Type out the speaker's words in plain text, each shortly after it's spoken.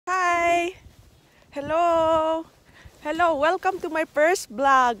Hello! Hello! Welcome to my first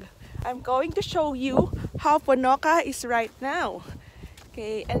vlog. I'm going to show you how Ponoka is right now.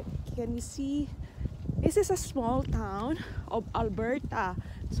 Okay, and can you see? This is a small town of Alberta.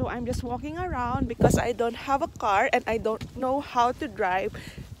 So I'm just walking around because I don't have a car and I don't know how to drive.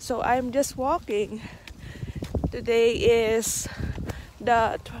 So I'm just walking. Today is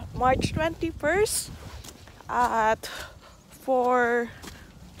the March 21st at 4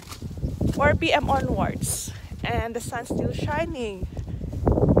 p.m. onwards, and the sun's still shining.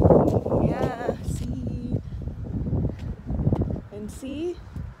 Yeah, see and see.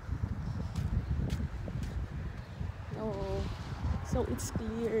 Oh, so it's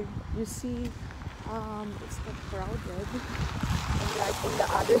clear. You see, it's not crowded. Unlike in the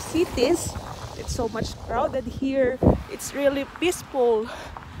other cities, it's so much crowded here. It's really peaceful.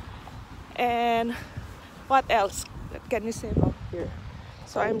 And what else can you say about here?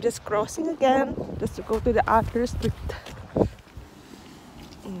 So I'm just crossing again just to go to the other street.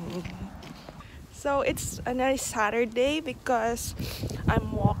 So it's a nice Saturday because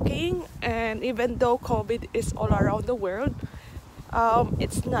I'm walking, and even though COVID is all around the world,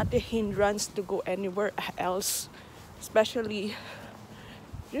 it's not a hindrance to go anywhere else. Especially,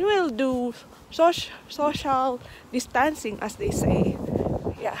 you will do social distancing, as they say.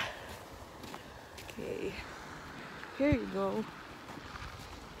 Yeah. Okay. Here you go.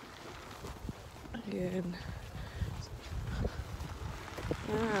 Again.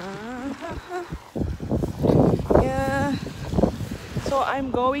 Yeah. So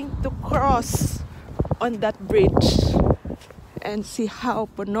I'm going to cross on that bridge and see how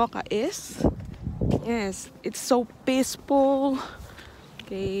Ponoka is. Yes, it's so peaceful.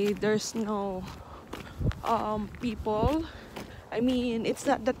 Okay, there's no people. I mean, it's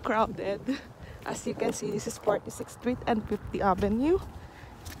not that crowded. As you can see, this is 46th Street and 50th Avenue.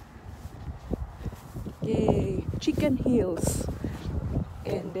 Okay, Chicken Hills.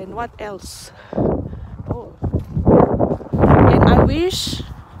 And then what else? Oh, and I wish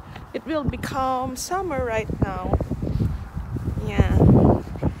it will become summer right now. Yeah.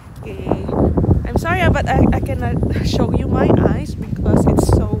 Okay. I'm sorry, but I cannot show you my eyes because it's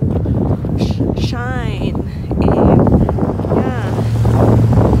so shine. And yeah,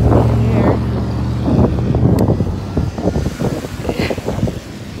 there.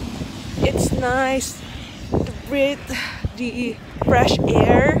 It's nice to breathe the fresh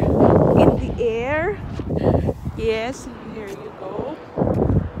air in the air. Yes, here you go.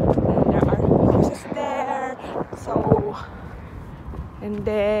 And there are houses there. So, and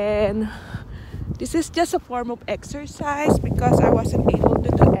then this is just a form of exercise because I wasn't able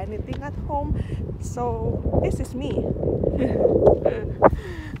to do anything at home. So this is me.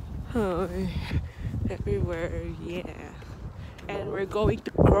 Oh, everywhere, yeah. And we're going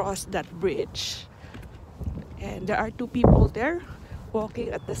to cross that bridge. And there are two people there walking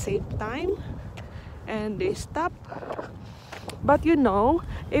at the same time. And they stop. But you know,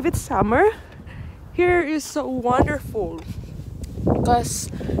 if it's summer, here is so wonderful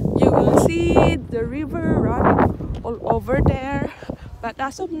because you will see the river running all over there. But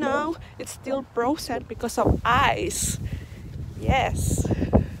as of now, it's still frozen because of ice. Yes.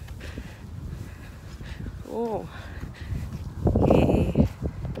 Oh. Okay.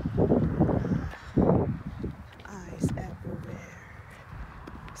 Ice everywhere.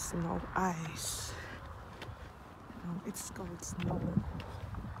 Snow ice. No, it's called snow.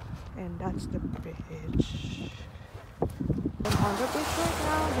 And that's the bridge. I'm on the bridge right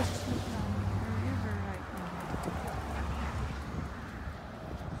now. This is the river right now.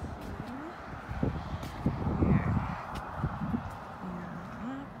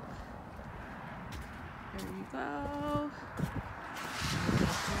 There you go.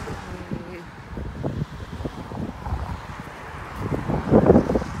 Okay.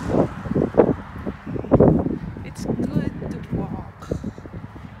 It's good to walk.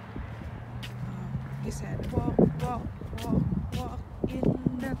 He said, walk, walk, walk, walk in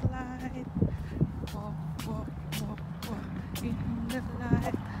the light. Walk, walk, walk, walk in the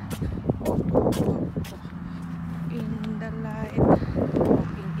light. Walk, walk, walk, walk in the light.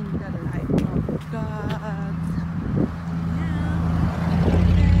 Walking in the light of God. Yeah.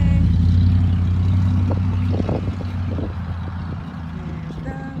 Okay. There's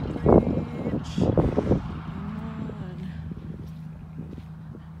the bridge. Come on.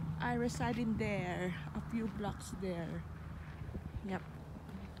 I reside in there, a few blocks there. Yep.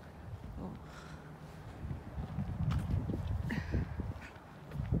 Oh.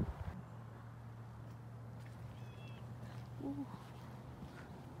 Ooh.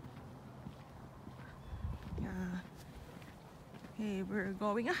 Yeah. Okay, we're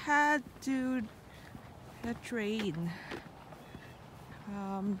going ahead to the train.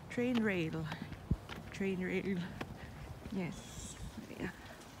 Train rail. Train rail. Yes. Yeah.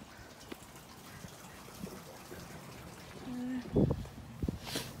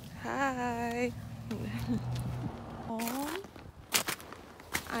 Hi. Home.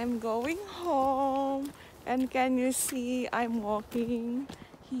 I'm going home. And can you see I'm walking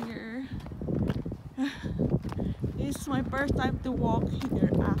here? It's my first time to walk here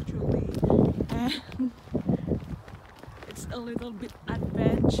actually. And it's a little bit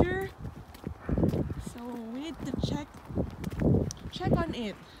adventure. So we need to check on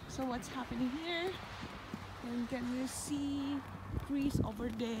it. So what's happening here? And can you see trees over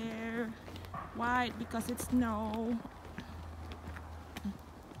there? White because it's snow.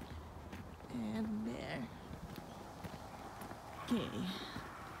 And there. Okay.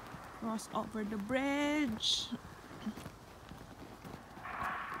 Cross over the bridge.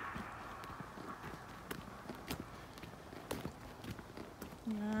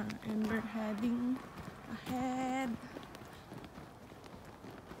 Yeah, and we're heading ahead.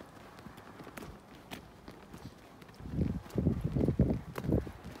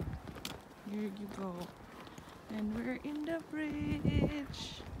 Here you go. And we're in the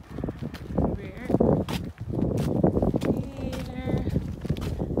bridge. We're